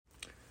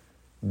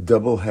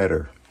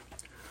Doubleheader.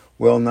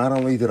 Well, not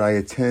only did I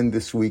attend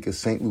this week a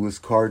St. Louis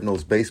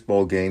Cardinals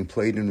baseball game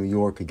played in New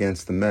York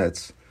against the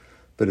Mets,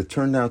 but it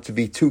turned out to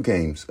be two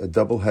games, a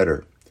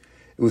doubleheader.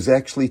 It was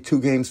actually two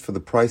games for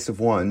the price of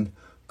one,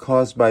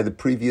 caused by the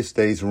previous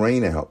day's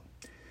rainout.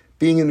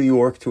 Being in New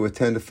York to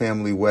attend a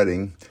family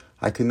wedding,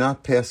 I could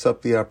not pass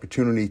up the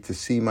opportunity to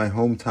see my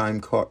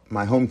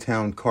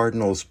hometown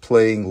Cardinals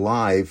playing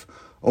live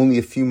only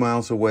a few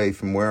miles away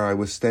from where I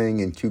was staying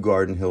in Kew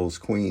Garden Hills,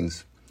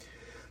 Queens.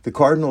 The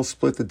Cardinals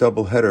split the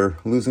doubleheader,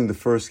 losing the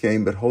first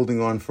game but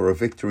holding on for a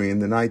victory in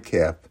the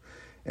nightcap,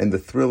 and the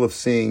thrill of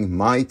seeing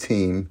my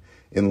team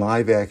in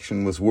live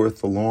action was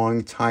worth the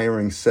long,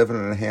 tiring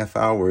 7.5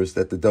 hours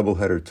that the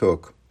doubleheader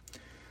took.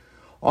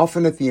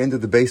 Often at the end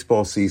of the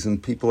baseball season,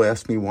 people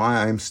ask me why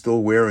I am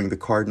still wearing the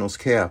Cardinals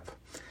cap.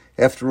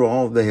 After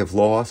all, they have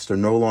lost, are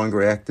no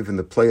longer active in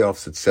the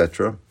playoffs,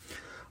 etc.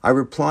 I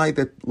reply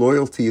that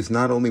loyalty is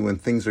not only when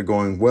things are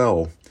going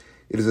well.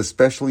 It is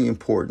especially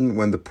important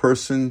when the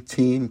person,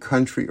 team,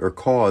 country, or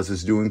cause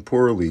is doing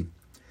poorly.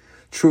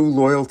 True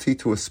loyalty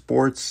to a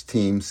sports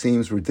team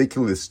seems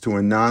ridiculous to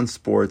a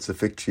non-sports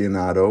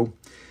aficionado.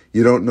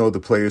 You don't know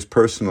the players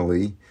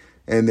personally,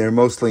 and they're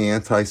mostly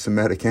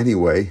anti-Semitic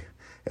anyway,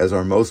 as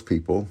are most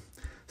people.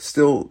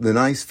 Still, the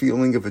nice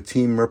feeling of a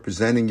team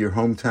representing your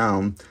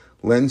hometown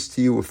lends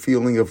to you a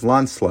feeling of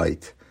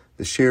Landsleid,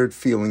 the shared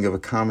feeling of a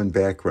common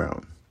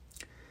background.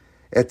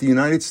 At the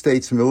United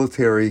States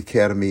Military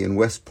Academy in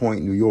West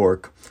Point, New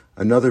York,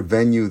 another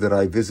venue that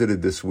I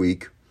visited this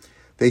week,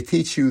 they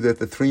teach you that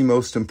the three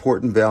most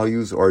important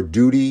values are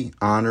duty,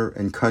 honor,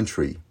 and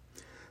country.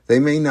 They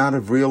may not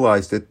have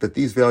realized it, but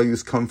these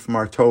values come from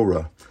our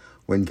Torah,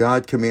 when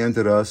God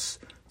commanded us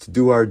to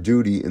do our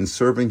duty in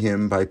serving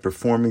Him by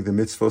performing the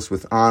mitzvos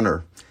with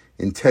honor,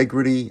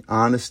 integrity,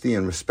 honesty,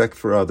 and respect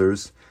for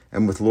others,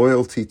 and with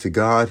loyalty to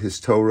God,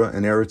 His Torah,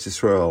 and Eretz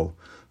Yisrael,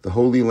 the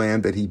holy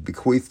land that He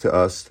bequeathed to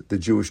us, the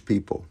Jewish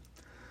people.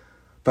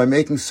 By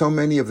making so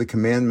many of the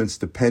commandments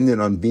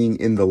dependent on being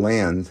in the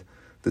land,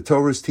 the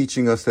Torah is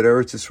teaching us that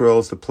Eretz Yisrael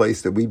is the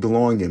place that we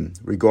belong in,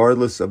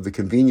 regardless of the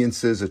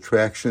conveniences,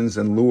 attractions,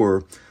 and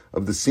lure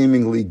of the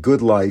seemingly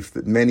good life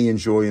that many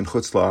enjoy in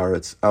Chutz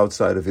La'aretz,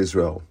 outside of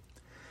Israel.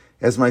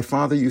 As my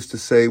father used to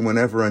say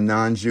whenever a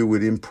non-Jew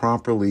would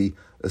improperly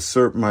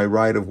assert my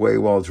right-of-way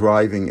while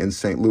driving in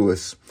St.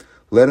 Louis,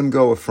 "Let him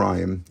go,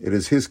 Ephraim. It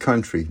is his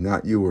country,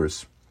 not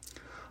yours."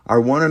 Our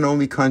one and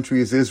only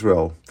country is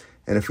Israel,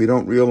 and if we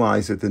don't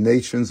realize it, the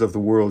nations of the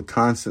world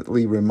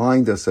constantly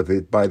remind us of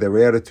it by their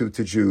attitude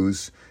to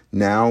Jews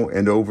now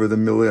and over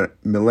the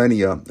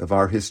millennia of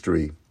our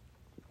history.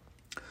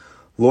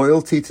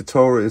 Loyalty to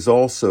Torah is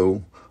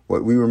also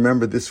what we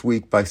remember this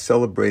week by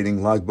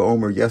celebrating Lag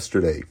BaOmer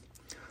yesterday.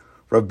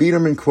 Rav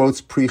Biederman quotes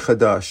Pri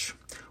Chadash.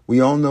 We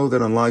all know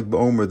that on Lag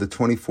BaOmer, the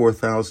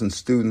 24,000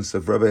 students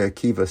of Rabbi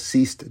Akiva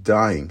ceased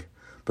dying.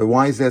 But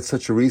why is that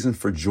such a reason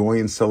for joy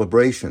and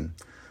celebration?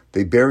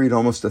 They buried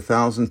almost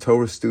 1,000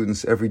 Torah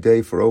students every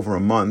day for over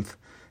a month,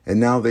 and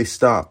now they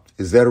stopped.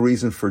 Is that a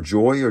reason for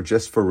joy or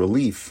just for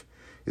relief?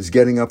 Is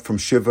getting up from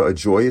Shiva a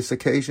joyous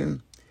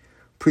occasion?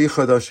 Pri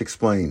Chadash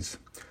explains,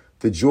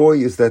 the joy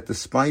is that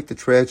despite the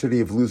tragedy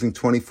of losing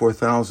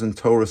 24,000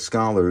 Torah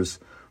scholars,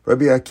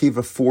 Rabbi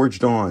Akiva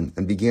forged on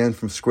and began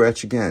from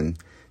scratch again,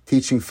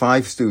 teaching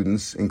 5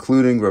 students,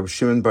 including Rabbi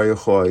Shimon Bar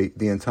Yochai,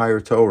 the entire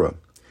Torah.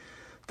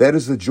 That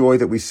is the joy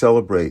that we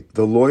celebrate,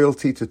 the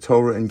loyalty to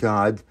Torah and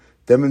God,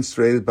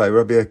 demonstrated by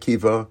Rabbi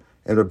Akiva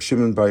and Rabbi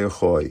Shimon Bar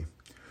Yochai.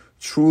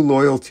 True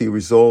loyalty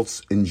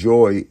results in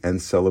joy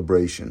and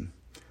celebration.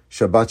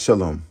 Shabbat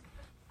Shalom.